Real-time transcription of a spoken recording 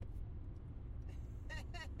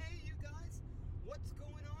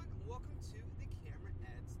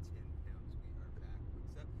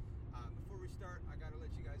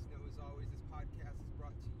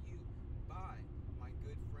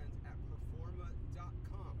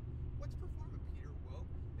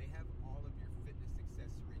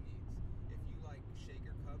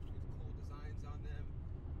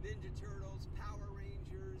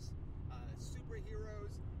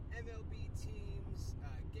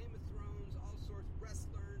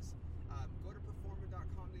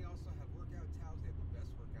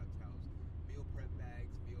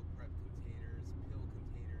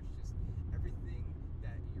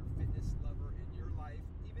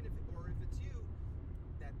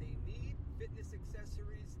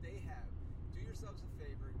they have. Do yourselves a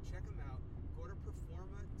favor, check them out. Go to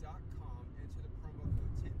performa.com, enter the promo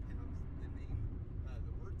code 10 pounds,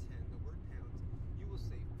 the word 10, the word pounds. You will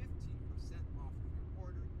save 15% off of your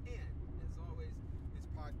order. And as always, this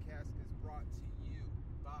podcast is brought to you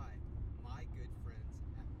by my good friends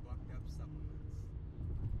at Bucked Up Supplements.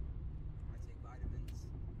 I take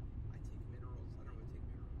vitamins, I take minerals. I don't really take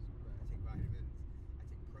minerals, but I take vitamins, I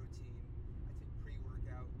take protein, I take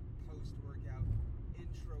pre-workout, post-workout,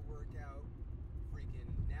 intra-workout, freaking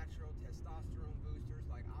natural testosterone boosters.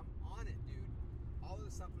 Like, I'm on it, dude. All of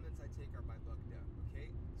the supplements I take are by Bucked Up, okay?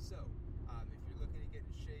 So, if you're looking to get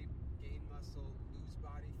in shape, gain muscle, lose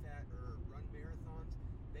body fat, or run marathons,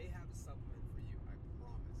 they have a supplement for you, I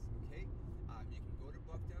promise, okay? You can go to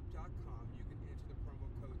buckedup.com. You can enter the promo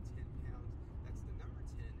code 10 pounds. That's the number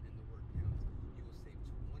 10 and the word pounds. You will save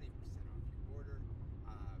 20% off your order.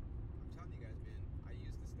 I'm telling you guys, man, I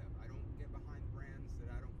use this stuff. I don't get behind brands that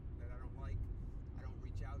I don't like. I don't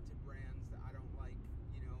reach out to brands that I don't like.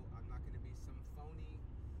 You know, I'm not going to be some phony,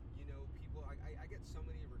 you know, people. I get so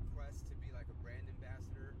many requests to be like a brand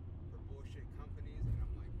ambassador for bullshit companies, and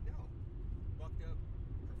I'm like, no. Bucked Up,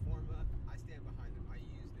 Performa, I stand behind them. I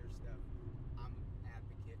use their stuff. I'm an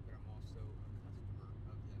advocate, but I'm also a customer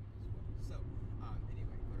of them as well. So,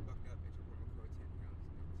 anyway, go to Bucked Up, enter promo code 10 pounds,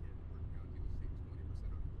 number 10, word pounds. You will save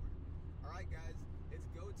 20% off your order. All right, guys, it's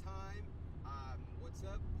go time. What's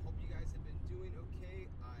up? Hope you guys have been doing okay.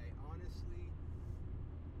 I honestly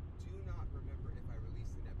do not remember if I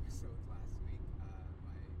released an episode last week. I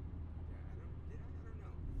don't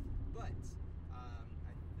know. But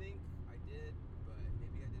I think I did, but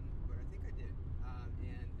maybe I didn't. But I think I did.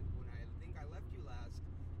 And when I think I left you last,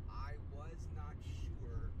 I was not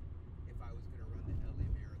sure if I was going to run the LA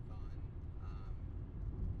Marathon.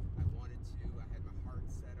 I wanted to. I had my heart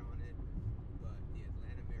set on it, but the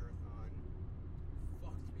Atlanta Marathon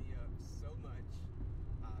fucked me up so much,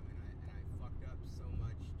 and I fucked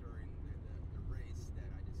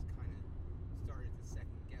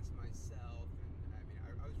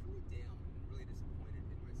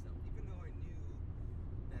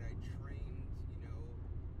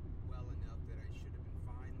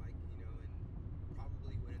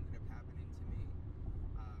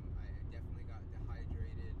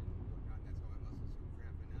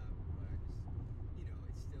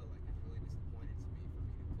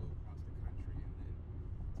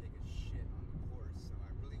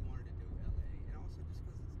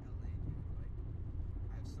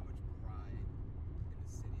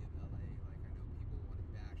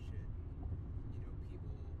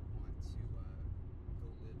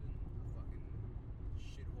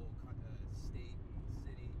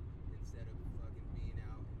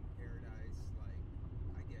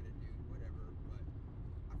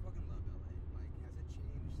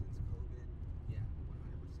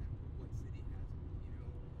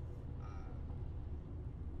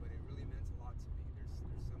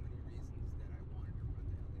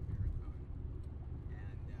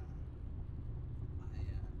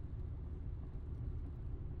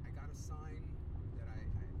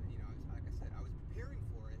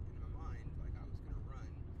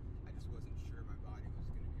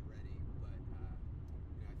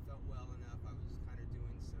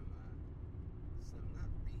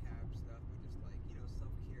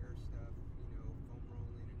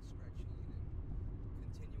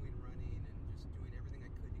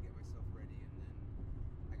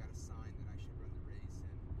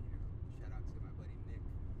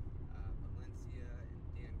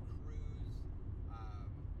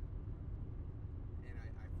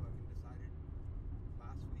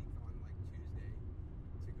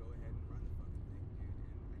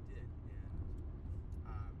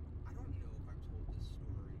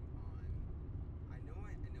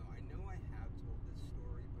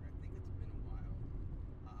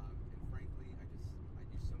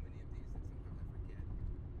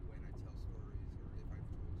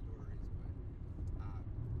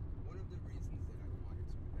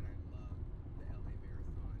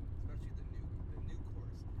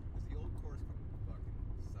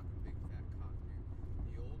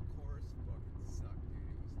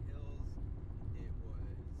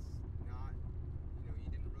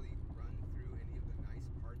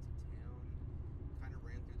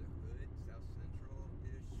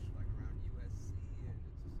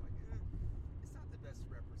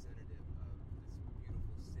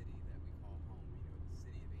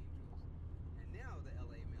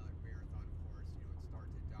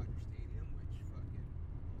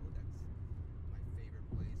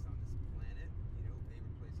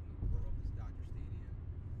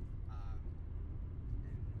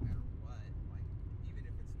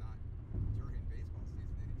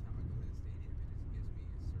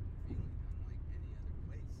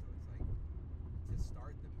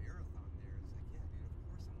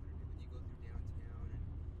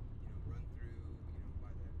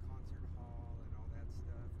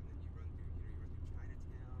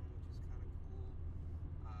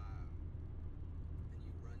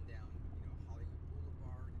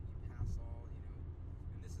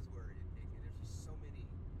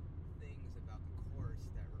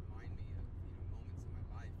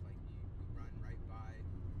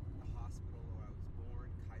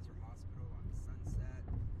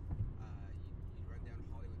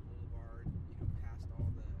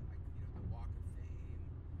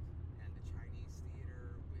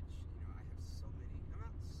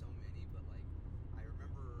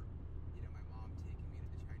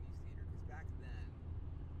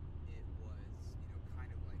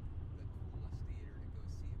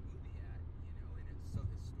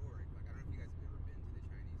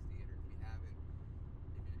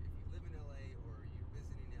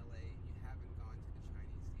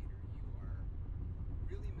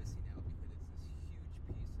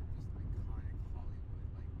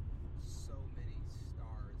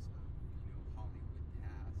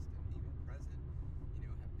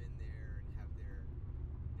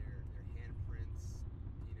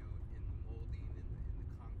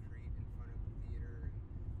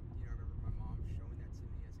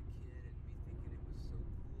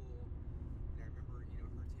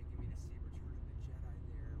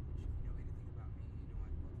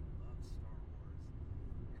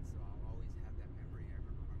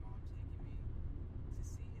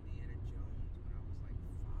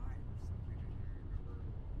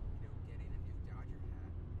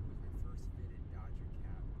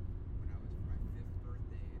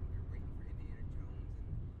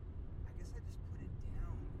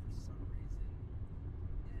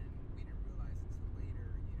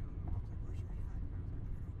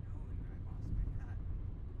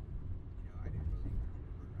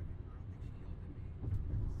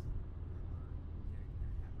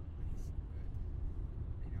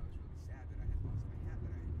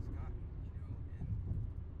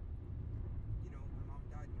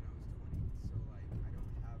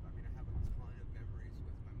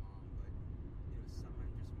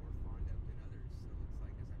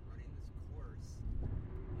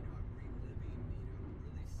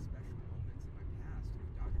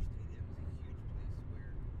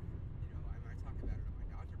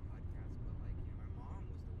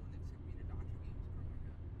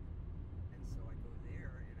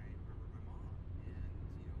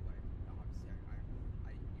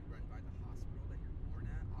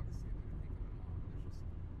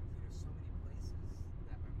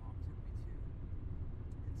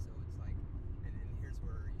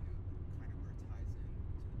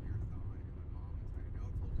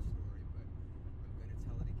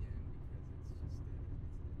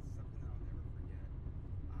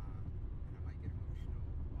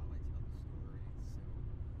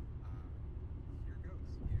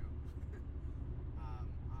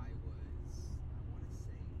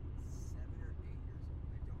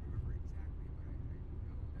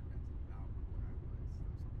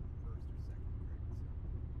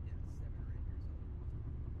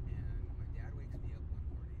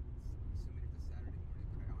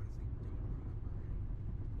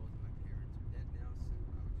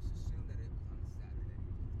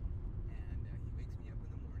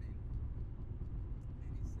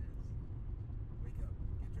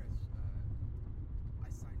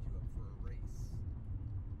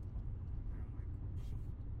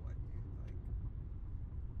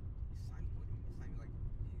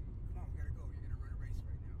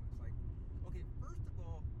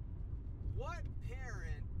what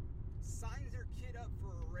parent signs their kid up for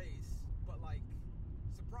a race, but like,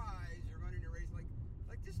 surprise, you're running a race, like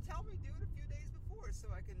just tell me, do it a few days before so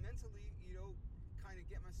I can mentally, kind of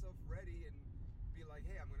get myself ready and be like,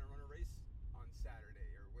 hey, I'm going to run a race on Saturday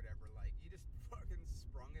or whatever. Like, you just fucking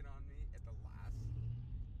sprung it on me at the last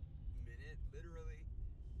minute, literally.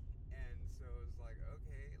 And so it was like,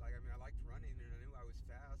 okay, like, I mean, I liked running and I knew I was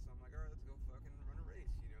fast, so I'm like, all right, let's go fucking run a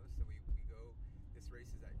race, So we go, this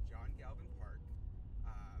race is at John Galvin Park,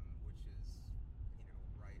 which is,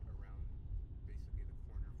 right around basically the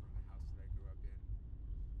corner from the house that I grew up in.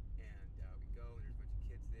 And we go, and there's a bunch of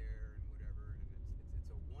kids there and whatever, and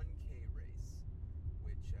it's a 1K race,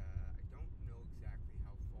 which I don't know exactly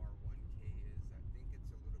how far 1K is. I think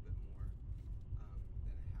it's a little bit more than a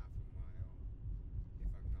half a mile,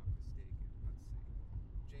 if I'm not mistaken. Let's see.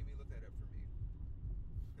 Jamie, look that up for me.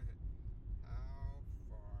 How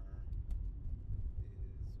far is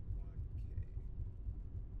 1K?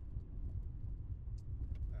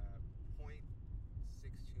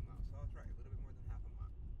 0.62 miles. So I was right, a little bit more than half a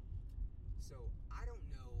mile. So I don't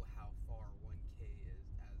know how far 1K is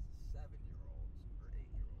as a 7-year-old or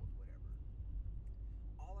 8-year-old, whatever.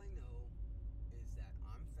 All I know is that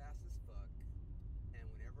I'm fast as fuck, and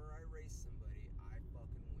whenever I race somebody, I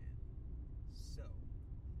fucking win. So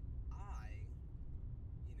I,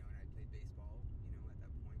 and I played baseball, at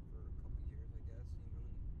that point for a couple years, I guess,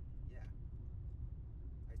 yeah.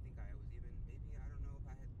 I think I was even, maybe, I don't know if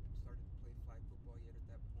I had started to play flag football yet at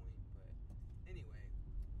that point, but anyway,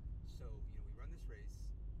 so, we run this race.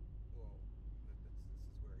 Well, this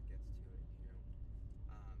is where it gets to it,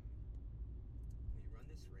 we run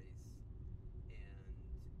this race, and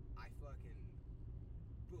I fucking,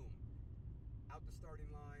 boom, out the starting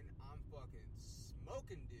line, I'm fucking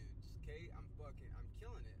smoking dudes, okay? I'm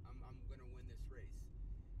killing it. I'm gonna win this race.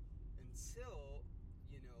 Until,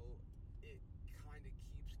 it kind of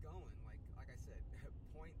keeps going. Like I said,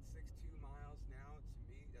 0.62 miles now, to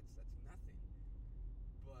me, that's nothing.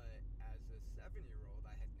 But as a 7-year-old,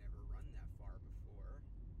 I had never run that far before.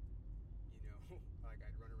 Like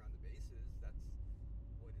I'd run around the bases. That's,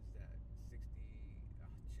 what is that,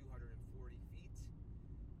 240 feet?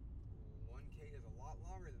 1K is a lot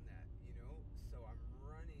longer than that, So I'm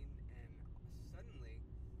running, and suddenly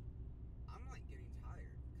I'm like getting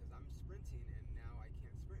tired because I'm sprinting, and now I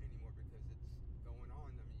can't sprint anymore because it's going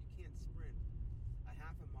on. I mean, you can't sprint a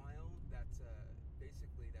half a mile. That's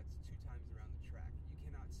basically 2 times around the track. You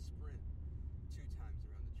cannot sprint 2 times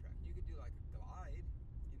around the track. You could do like a glide,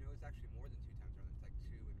 it's actually more than 2 times around. It's like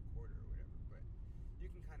 2 1/4 or whatever. But you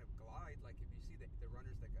can kind of glide. Like if you see the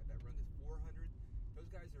runners that run this 400, those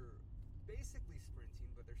guys are basically sprinting,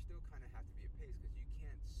 but they're still kind of have to be a pace because you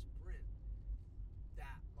can't sprint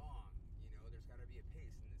that long. There's got to be a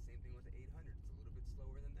pace, and the same thing with the 800. It's a little bit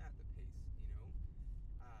slower than that, the pace.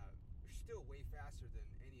 They're still way faster than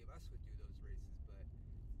any of us would do those races. But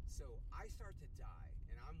so I start to die,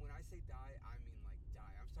 and when I say die, I mean like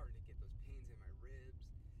die. I'm starting to get those pains in my ribs,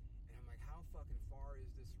 and I'm like, how fucking far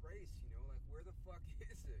is this race? Like where the fuck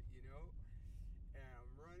is it? And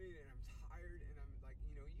I'm running, and I'm tired, and I'm like,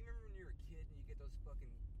 you remember when you're a kid and you get those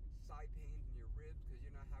fucking side pains in your ribs because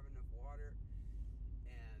you're not having enough water?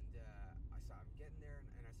 And I'm getting there,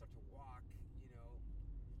 and I start to walk,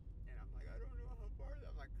 and I'm like, I don't know how far.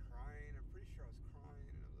 I'm like crying. I'm pretty sure I was crying,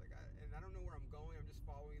 and I was like, I don't know where I'm going. I'm just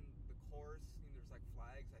following the course. There's like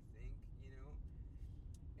flags, I think,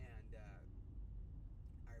 and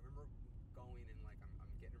I remember going, and like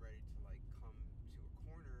I'm getting ready to like come to a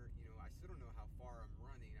corner. I still don't know how far I'm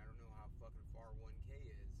running. I don't know how fucking far 1K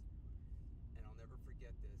is, and I'll never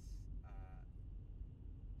forget this.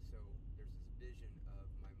 So there's this vision of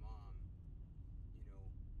my mom,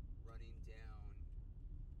 running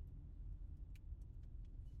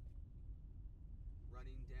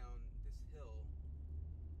down this hill,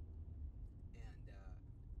 and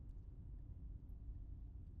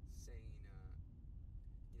saying,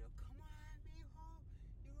 come on, mijo,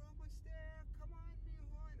 you're almost there. Come on,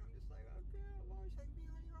 mijo. And I'm just like, okay. Well, she's like,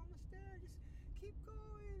 mijo, you're almost there. Just keep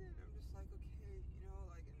going. And I'm just like, okay,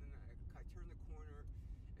 and then I turn the corner,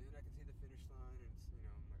 and then I can see the finish line, and it's, I'm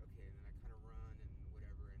like, okay. And then I kind of run and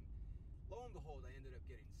whatever, and lo and behold, I ended up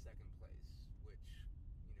getting second place, which,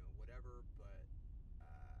 whatever, but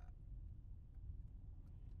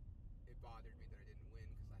it bothered me that I didn't win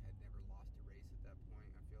because I had never lost a race at that point.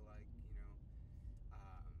 I feel like,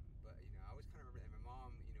 but I always kind of remember that. And my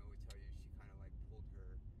mom, would tell you she kind of like pulled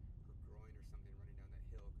her groin or something running down that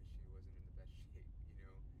hill because she wasn't in the best shape,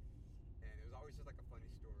 And it was always just like a funny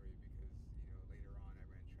story because, later on I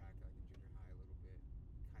ran track like in junior high a little bit,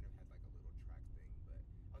 kind of had like a little track thing, but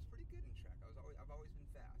I was pretty good in track. I've always been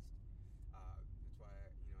fast.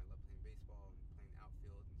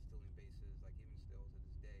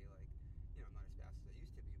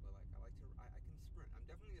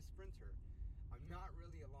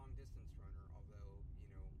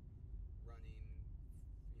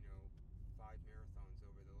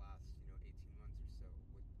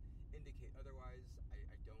 otherwise,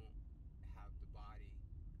 I don't have the body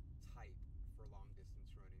type for long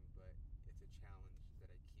distance running, but it's a challenge that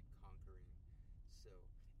I keep conquering. So,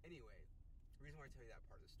 anyway, the reason why I tell you that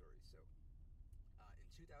part of the story. So,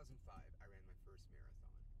 in 2005, I ran my first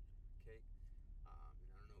marathon. Okay,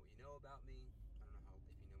 and I don't know what you know about me. I don't know if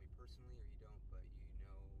you know me personally or you don't, but you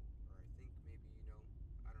know, or I think maybe you know.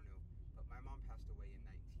 I don't know. But my mom passed away in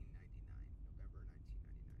 1999, November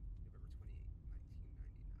 1999, November 28th,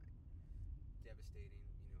 1999. Devastating.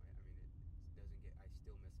 I mean, it doesn't get. I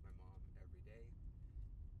still miss my mom every day.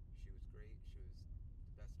 She was great. She was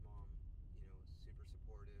the best mom. Super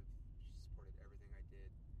supportive. She supported everything I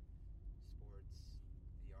did. Sports,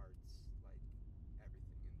 the arts, like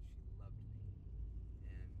everything, and she loved me,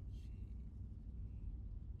 and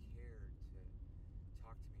she cared to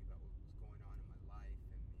talk to me about what was going on in my life,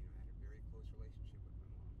 and I had a very close relationship with my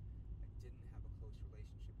mom. I didn't have a close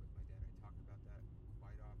relationship with my dad. I talk about that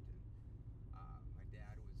quite often. My dad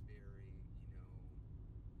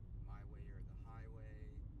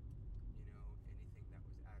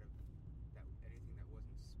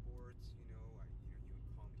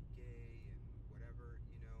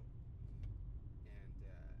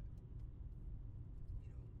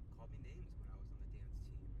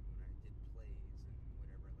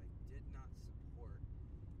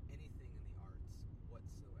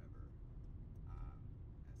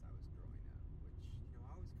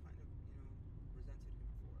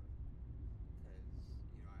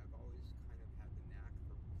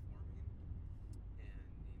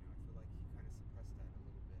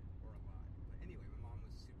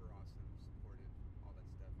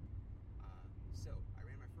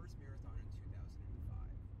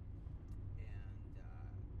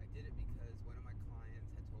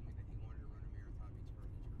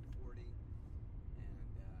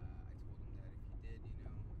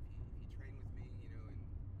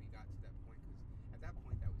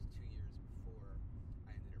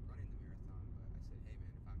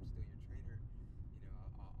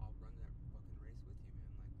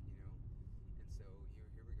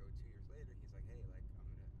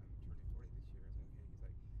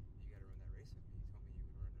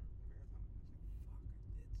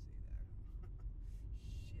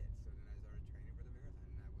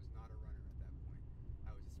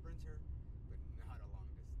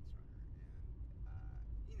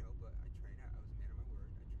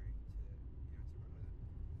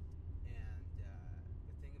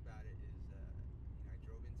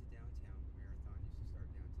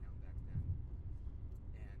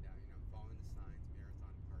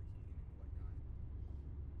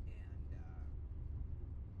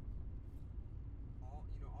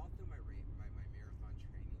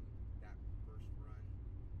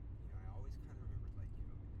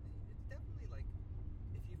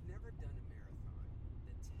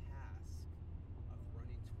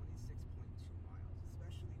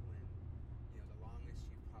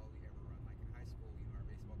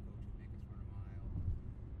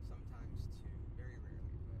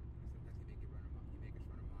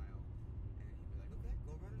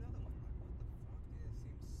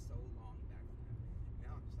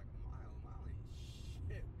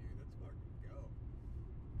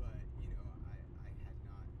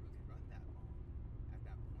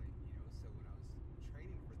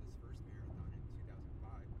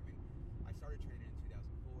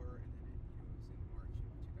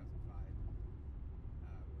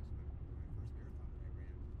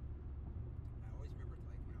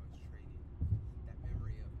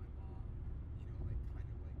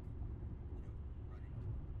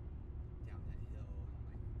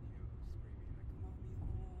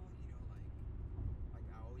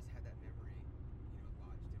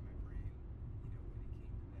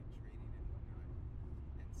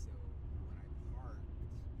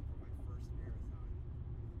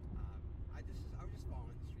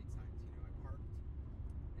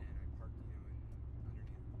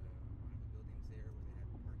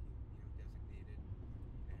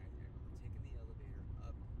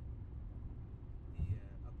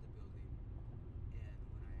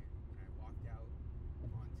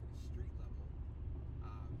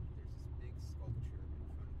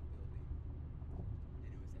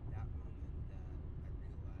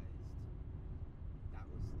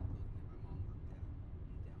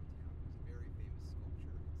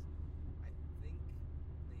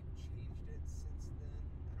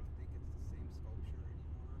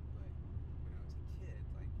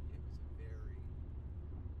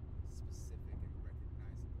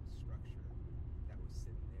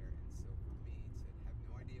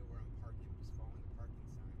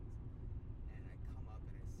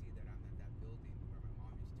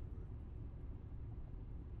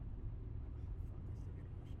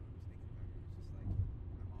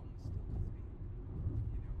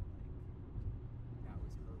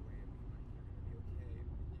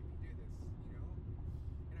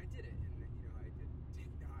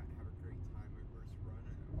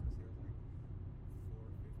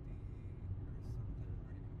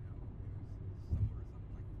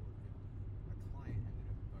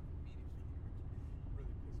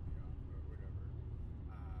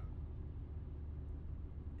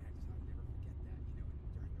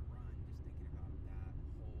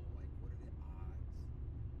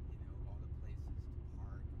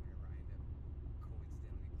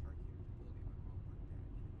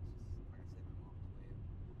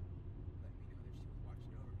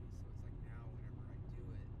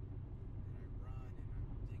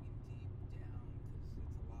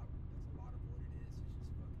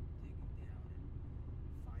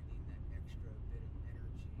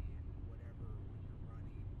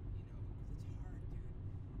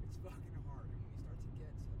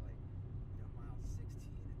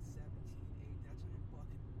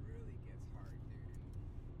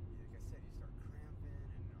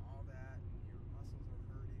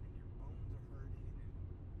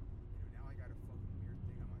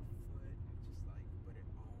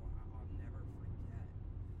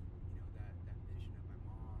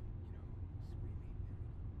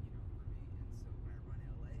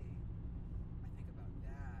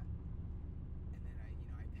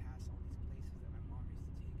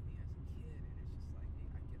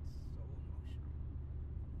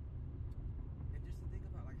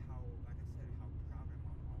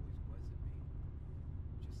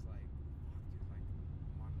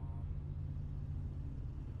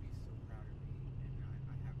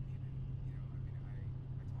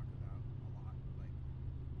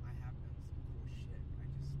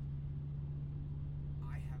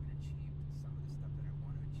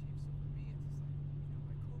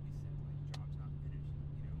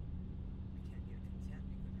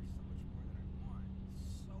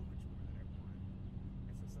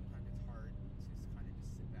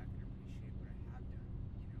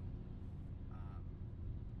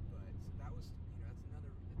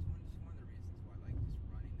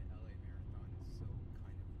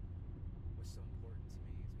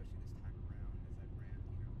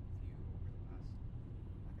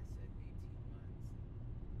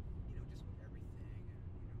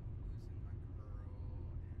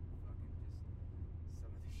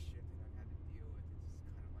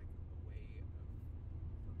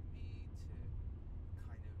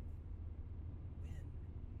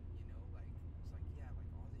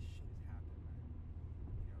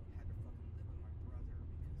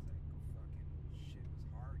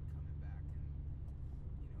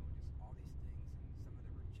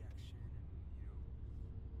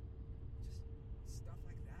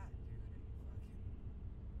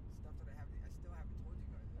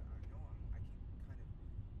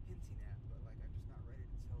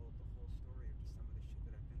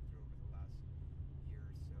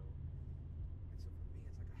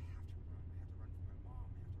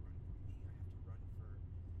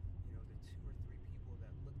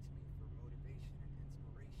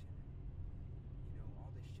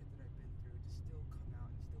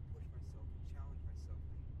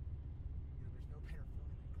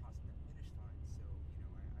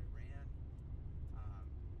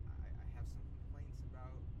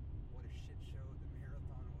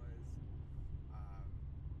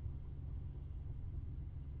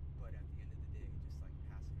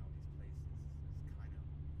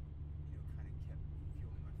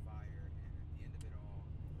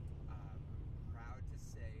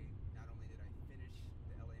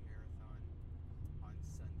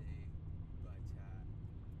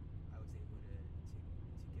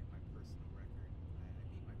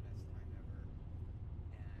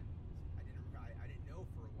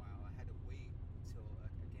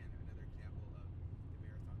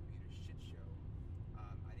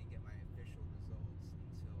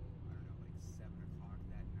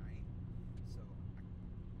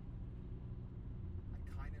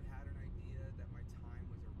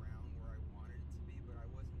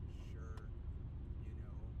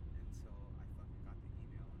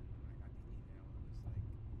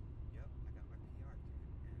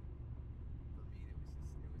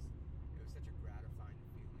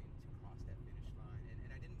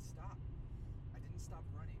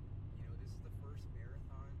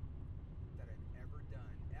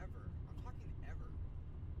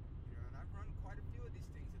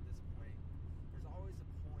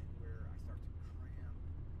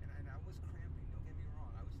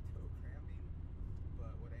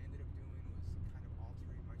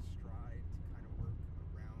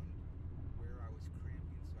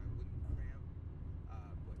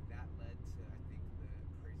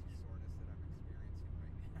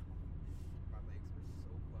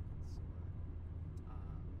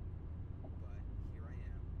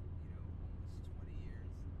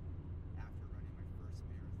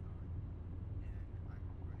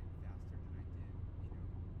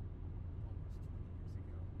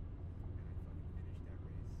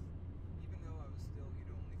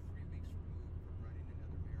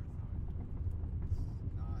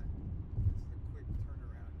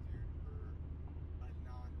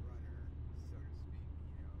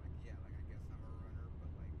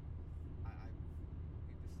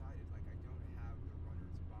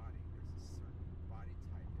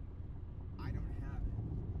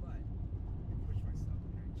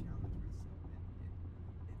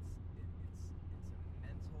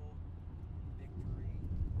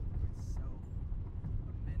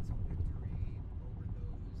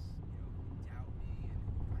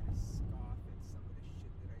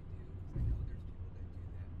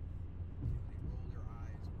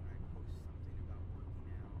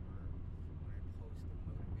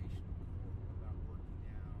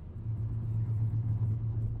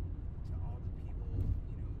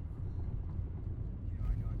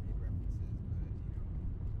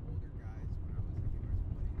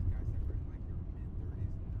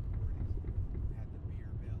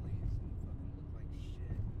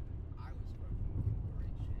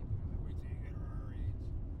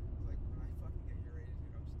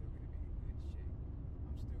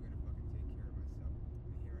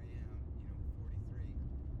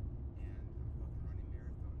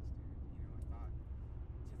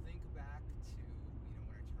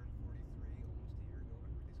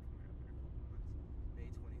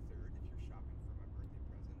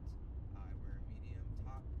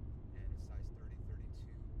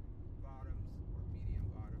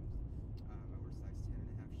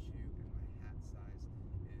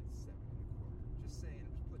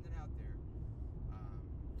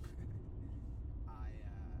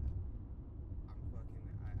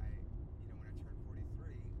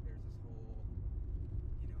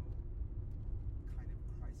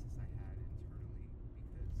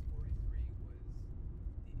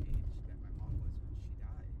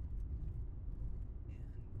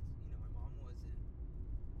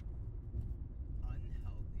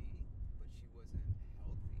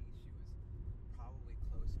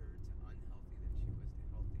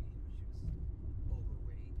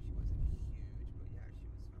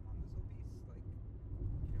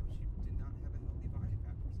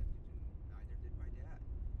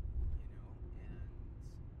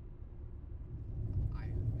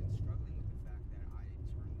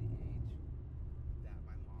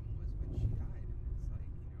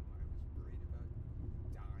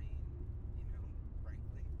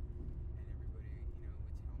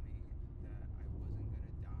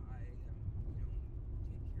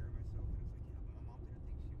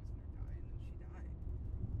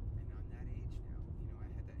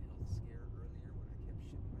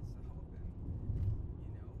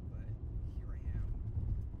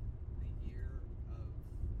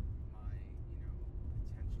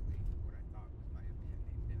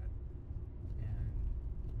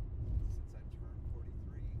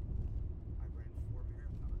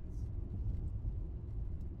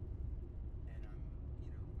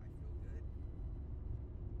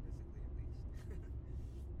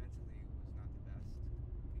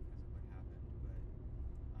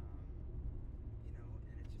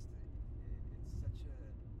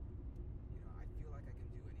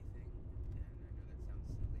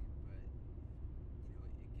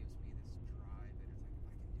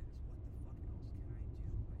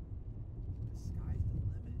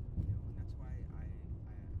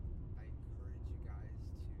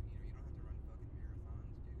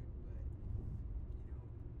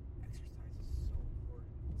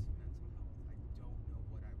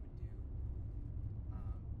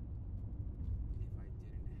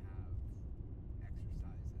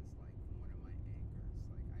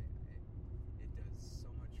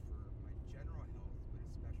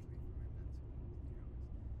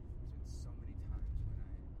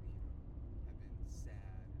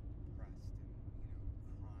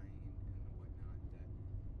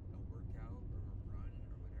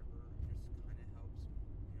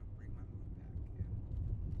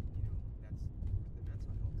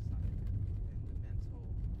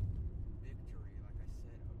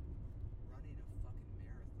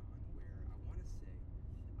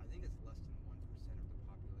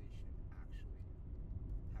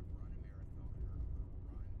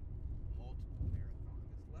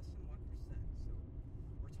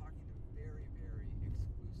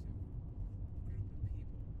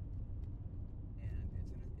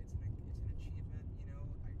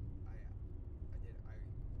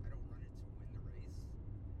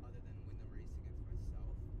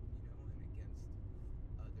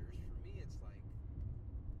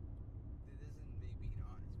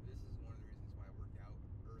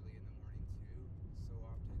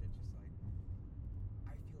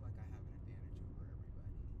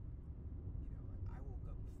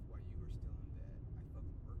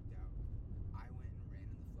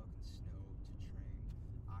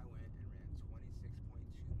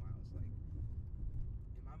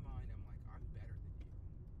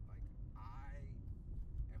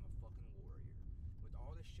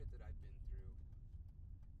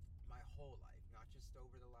just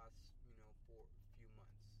over the last, for a few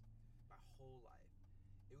months, my whole life,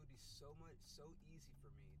 it would be so easy for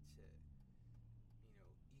me to,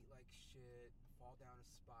 eat like shit, fall down a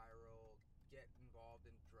spiral, get involved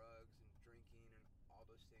in drugs and drinking and all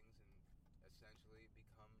those things, and essentially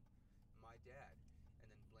become my dad, and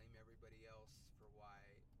then blame everybody else for why,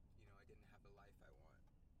 I didn't have the life I want.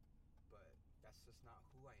 But that's just not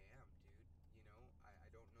who I am, dude. I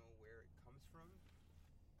don't know where it comes from.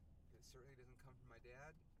 It certainly doesn't come from my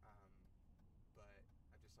dad, but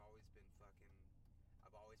I've just always been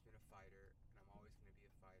I've always been a fighter, and I'm always going to be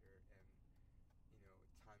a fighter, and,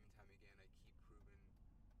 time and time again, I keep proving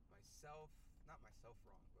not myself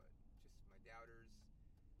wrong, but just my doubters,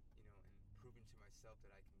 and proving to myself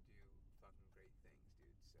that I can do fucking great things,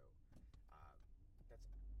 dude. So,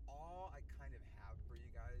 that's all I kind of have for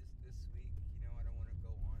you guys this week. I don't want to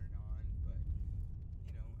go on and on, but,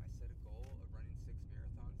 I set a goal of running 6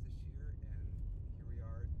 marathons this year, and here we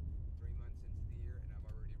are 3 months into the year, and I've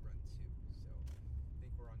already run 2. So I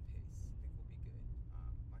think we're on pace. I think we'll be good.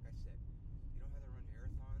 Like I said, you don't have to run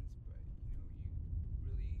marathons, but, you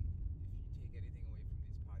really, if you take anything away from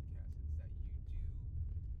these podcasts, it's that you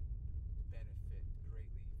do benefit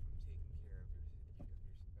greatly from taking care of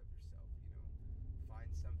yourself. Find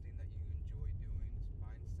something that you enjoy doing.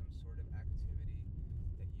 Find some sort of activity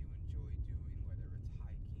that you enjoy doing, whether it's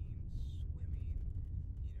hiking, swimming,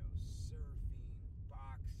 surfing,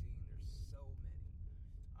 boxing. There's so many.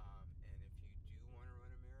 And if you do want to run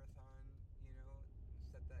a marathon,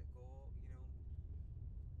 set that goal, you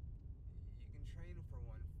can train for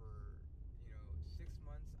one for, 6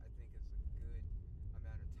 months, I think is a good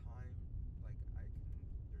amount of time.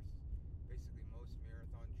 There's basically most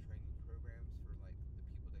marathon training programs for, the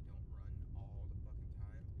people that don't run all the fucking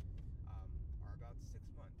time, are about 6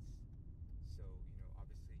 months. So,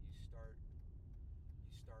 obviously you start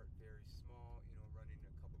very small, running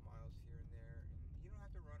a couple miles here and there, and you don't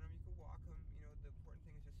have to run them, you can walk them. The important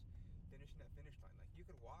thing is just finishing that finish line. You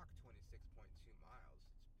could walk 26.2 miles.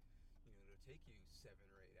 It'll take you 7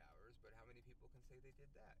 or 8 hours, but how many people can say they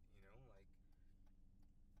did that?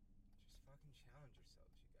 Just fucking challenge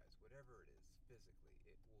yourselves, you guys. Whatever it is, physically,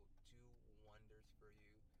 it will do wonders for you.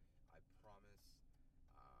 I promise.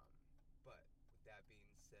 But with that being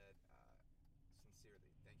said,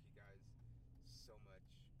 sincerely, thank you guys so much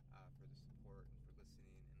for the support and for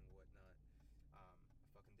listening and whatnot. I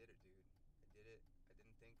fucking did it, dude. I did it. I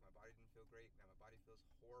didn't think my body didn't feel great. Now my body feels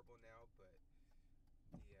horrible now, but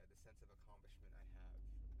the sense of accomplishment I have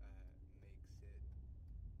makes it, totally worth it.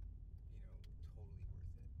 That's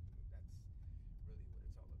really what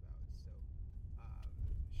it's all about. So,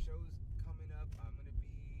 shows coming up. I'm going to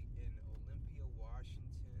be in Olympia,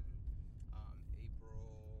 Washington,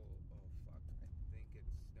 April, I think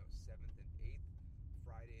it's, 7th and 8th,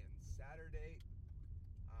 Friday and Saturday,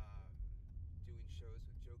 doing shows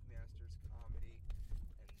with Joke Masters Comedy,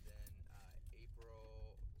 and then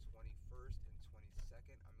April 21st and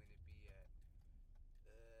 22nd, I'm going to be at,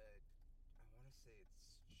 I want to say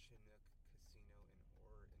it's Chinook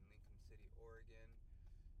Casino in Lincoln City, Oregon.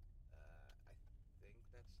 I think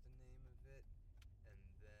that's the name of it. And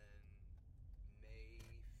then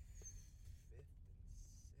May 5th and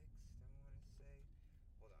 6th, I want to say.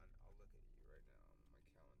 Hold on, I'll look at you right now on my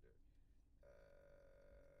calendar.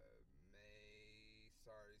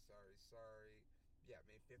 Sorry. Yeah,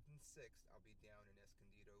 May 5th and 6th, I'll be down in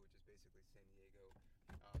Escondido, which is basically San Diego,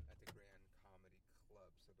 at the Grand Comedy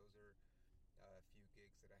Club. So those are a few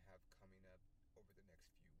gigs that I have coming up over the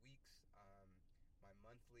next few weeks. My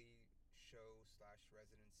monthly show /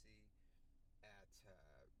 residency at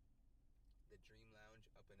the Dream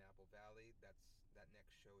Lounge up in Apple Valley. That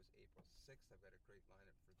next show is April 6th. I've got a great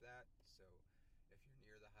lineup for that. So if you're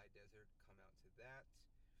near the high desert, come out to that.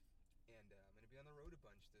 And I'm going to be on the road a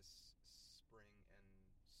bunch this spring and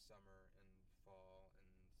summer and fall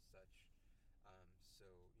and such.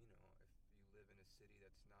 So, if you live in a city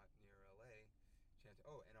that's not near LA,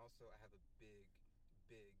 and also I have a big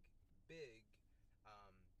birthday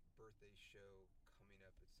show coming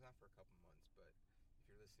up. It's not for a couple months, but if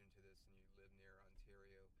you're listening to this and you live near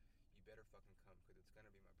Ontario, you better fucking come, because it's going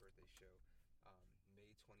to be my birthday show,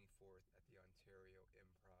 May 24th at the Ontario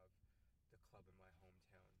Improv, the club in my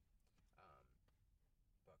hometown.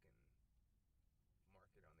 Fucking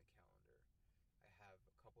mark it on the calendar. I have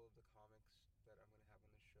a couple of the comics that I'm going to have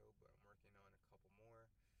on the show, but I'm working on a couple more,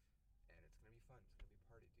 and it's going to be fun. It's going to be a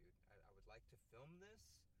party, dude. I would like to film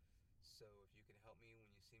this, so if you can help me when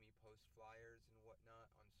you see me post flyers and whatnot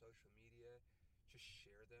on social media, just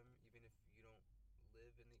share them. Even if you don't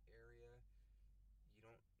live in the area,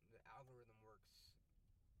 the algorithm works.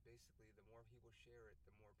 Basically, the more people share it,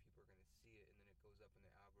 the more people are going to see it, and then it goes up in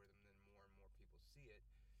the algorithm, then more and more people see it,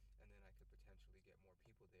 and then I could potentially get more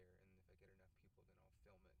people there. And if I get enough people, then I'll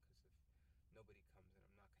film it, because if nobody comes,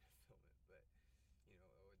 then I'm not going to film it. But it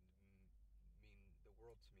would mean the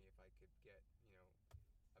world to me if I could get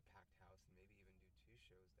a packed house and maybe even do 2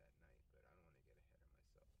 shows that night. But I don't want to get ahead of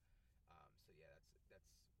myself. So yeah, that's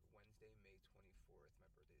Wednesday, May 24th. My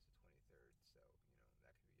birthday is the 23rd, so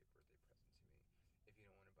that could be your birthday present to me. If you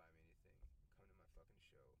don't want to buy me anything, come to my fucking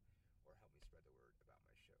show, or help me spread the word about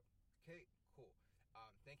my show. Okay, cool.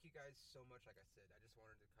 Thank you guys so much. Like I said, I just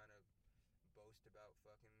wanted to kind of boast about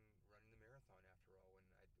fucking running the marathon after all,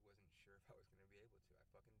 when I wasn't sure if I was going to be able to. I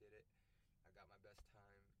fucking did it. I got my best time,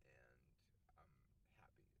 and I'm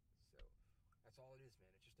happy. So that's all it is,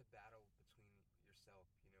 man. It's just a battle between yourself,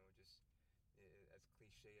 just as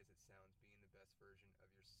cliche as it sounds, being the best version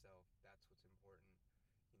of yourself. That's what's important.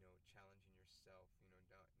 Challenging yourself,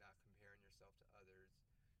 not comparing yourself to others,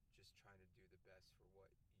 just trying to do the best for what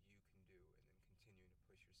you can do, and then continuing to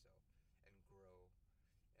push yourself and grow.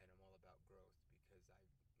 And I'm all about growth, because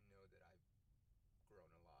I know that I've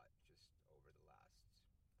grown a lot just over the last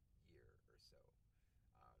year or so.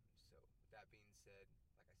 So with that being said,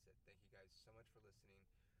 like I said, thank you guys so much for listening.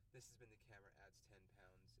 This has been The Camera Adds 10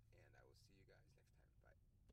 Pounds.